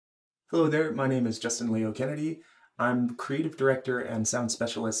Hello there, my name is Justin Leo Kennedy. I'm Creative Director and Sound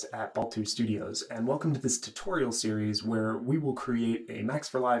Specialist at Baltu Studios, and welcome to this tutorial series where we will create a Max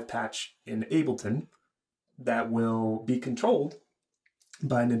for Live patch in Ableton that will be controlled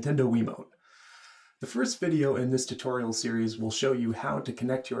by Nintendo Wiimote. The first video in this tutorial series will show you how to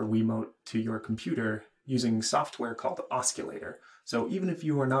connect your Wiimote to your computer using software called OSCulator. So even if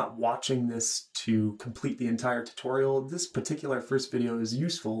you are not watching this to complete the entire tutorial, this particular first video is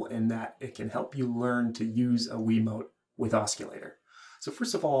useful in that it can help you learn to use a Wiimote with OSCulator. So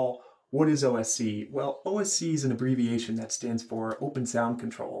first of all, what is OSC? Well, OSC is an abbreviation that stands for Open Sound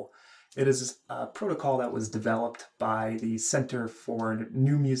Control. It is a protocol that was developed by the Center for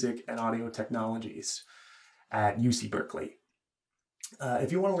New Music and Audio Technologies at UC Berkeley.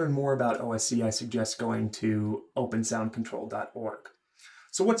 If you want to learn more about OSC, I suggest going to opensoundcontrol.org.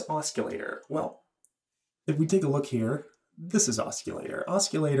 So what's OSCulator? Well, if we take a look here, this is OSCulator.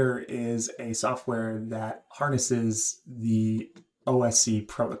 OSCulator is a software that harnesses the OSC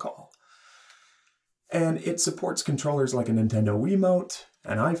protocol. And it supports controllers like a Nintendo Wiimote,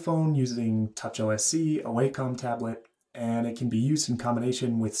 an iPhone using TouchOSC, a Wacom tablet, and it can be used in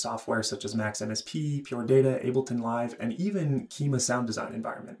combination with software such as Max MSP, Pure Data, Ableton Live, and even Kima sound design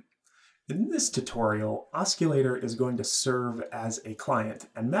environment. In this tutorial, OSCulator is going to serve as a client,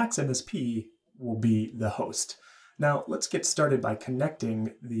 and Max MSP will be the host. Now, let's get started by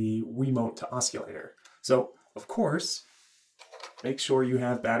connecting the Wiimote to OSCulator. So, of course, make sure you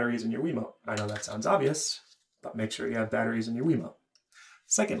have batteries in your Wiimote. I know that sounds obvious, but make sure you have batteries in your Wiimote.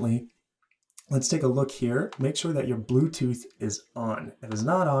 Secondly, let's take a look here. Make sure that your Bluetooth is on. If it's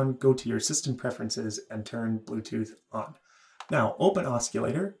not on, go to your system preferences and turn Bluetooth on. Now, open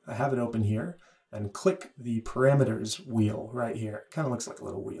OSCulator. I have it open here, and click the parameters wheel right here. It kind of looks like a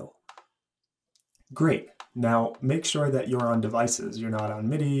little wheel. Great. Now, make sure that you're on devices. You're not on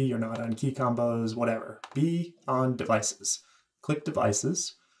MIDI, you're not on key combos, whatever. Be on devices. Click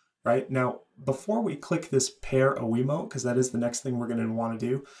devices. Right now, before we click this pair a Wiimote, because that is the next thing we're going to want to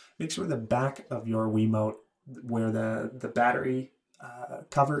do, make sure the back of your Wiimote, where the battery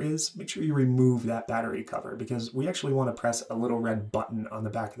cover is, make sure you remove that battery cover, because we actually want to press a little red button on the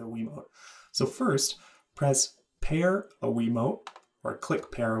back of the Wiimote. So first, press pair a Wiimote, or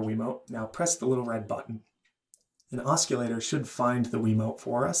click pair a Wiimote. Now press the little red button. An OSCulator should find the Wiimote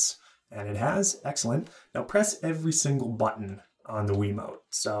for us, and it has. Excellent. Now press every single button on the Wiimote.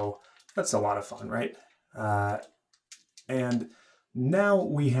 So that's a lot of fun, right? And now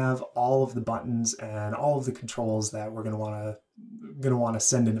we have all of the buttons and all of the controls that we're going to want to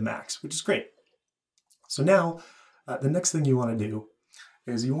send into Max, which is great. So now the next thing you want to do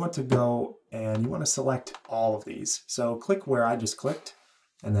is you want to go and you want to select all of these. So click where I just clicked,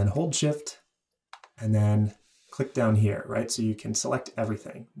 and then hold Shift, and then click down here, right? So you can select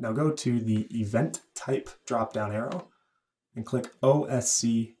everything. Now go to the event type drop-down arrow and click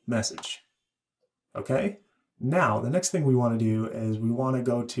OSC message. Okay? Now, the next thing we want to do is we want to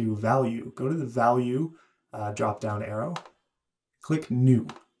go to value. Go to the value drop-down arrow, click new.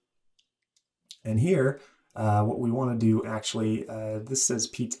 And here, what we want to do actually, this says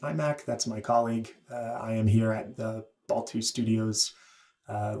Pete's iMac. That's my colleague. I am here at the Baltu Studios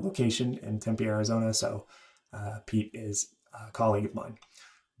location in Tempe, Arizona. So Pete is a colleague of mine.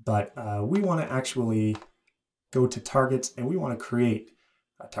 But we want to actually go to targets, and we want to create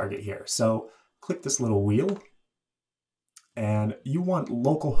a target here. So click this little wheel, and you want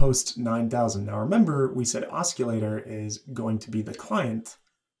localhost 9000. Now remember, we said OSCulator is going to be the client,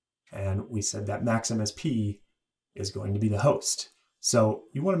 and we said that Max MSP is going to be the host. So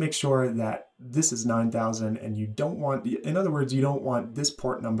you want to make sure that this is 9000, and you don't want, in other words, you don't want this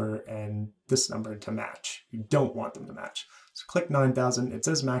port number and this number to match. You don't want them to match. So click 9000. It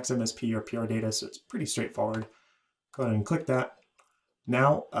says Max MSP or Pure Data, so it's pretty straightforward. Go ahead and click that.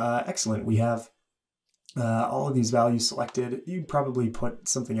 Now, excellent. We have all of these values selected. You'd probably put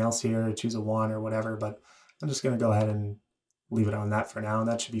something else here, choose a 1 or whatever, but I'm just going to go ahead and leave it on that for now, and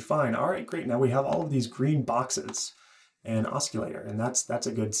that should be fine. All right, great. Now we have all of these green boxes in OSCulator, and that's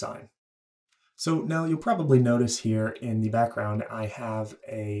a good sign. So now you'll probably notice here in the background, I have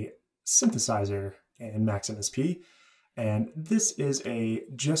a synthesizer in Max MSP. And this is a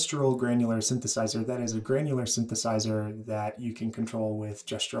gestural granular synthesizer. That is a granular synthesizer that you can control with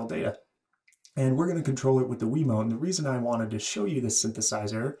gestural data. And we're going to control it with the Wiimote. And the reason I wanted to show you this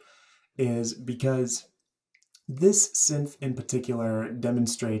synthesizer is because this synth in particular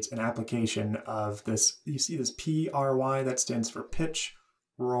demonstrates an application of this. You see this PRY, that stands for pitch,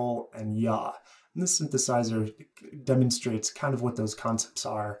 roll, and yaw. And this synthesizer demonstrates kind of what those concepts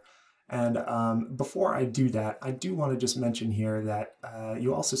are And before I do that, I do want to just mention here that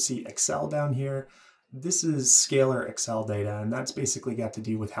you also see Excel down here. This is scalar Excel data, and that's basically got to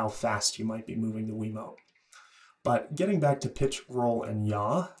do with how fast you might be moving the Wiimote. But getting back to pitch, roll, and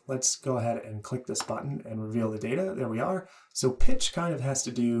yaw, let's go ahead and click this button and reveal the data. There we are. So pitch kind of has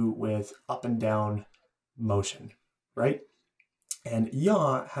to do with up and down motion, right? And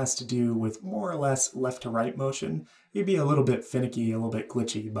yaw has to do with more or less left to right motion. It'd be a little bit finicky, a little bit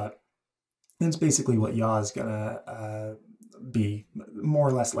glitchy, but that's basically what yaw is gonna be, more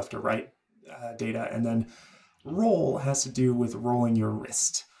or less left to right data. And then roll has to do with rolling your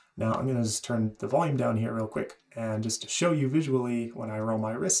wrist. Now I'm gonna just turn the volume down here real quick, and just to show you visually when I roll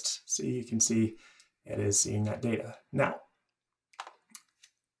my wrist, so you can see it is seeing that data. Now,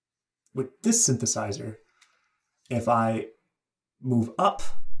 with this synthesizer, if I move up,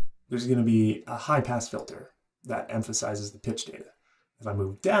 there's gonna be a high pass filter that emphasizes the pitch data. If I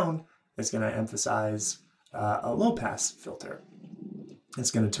move down, it's gonna emphasize a low pass filter. It's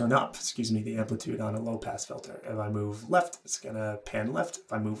going to turn up, the amplitude on a low pass filter. If I move left, it's going to pan left.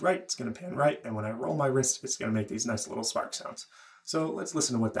 If I move right, it's going to pan right. And when I roll my wrist, it's going to make these nice little spark sounds. So let's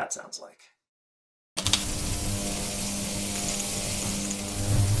listen to what that sounds like.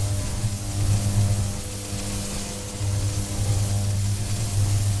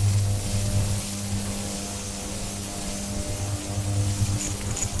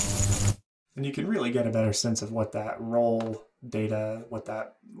 And you can really get a better sense of what that roll data, what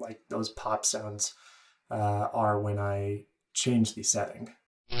that, like those pop sounds are when I change the setting.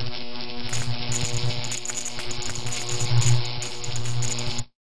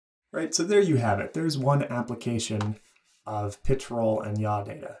 Right, so there you have it. There's one application of pitch, roll, and yaw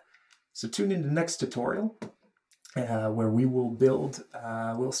data. So tune in to the next tutorial where we will build,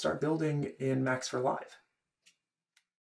 we'll start building in Max for Live.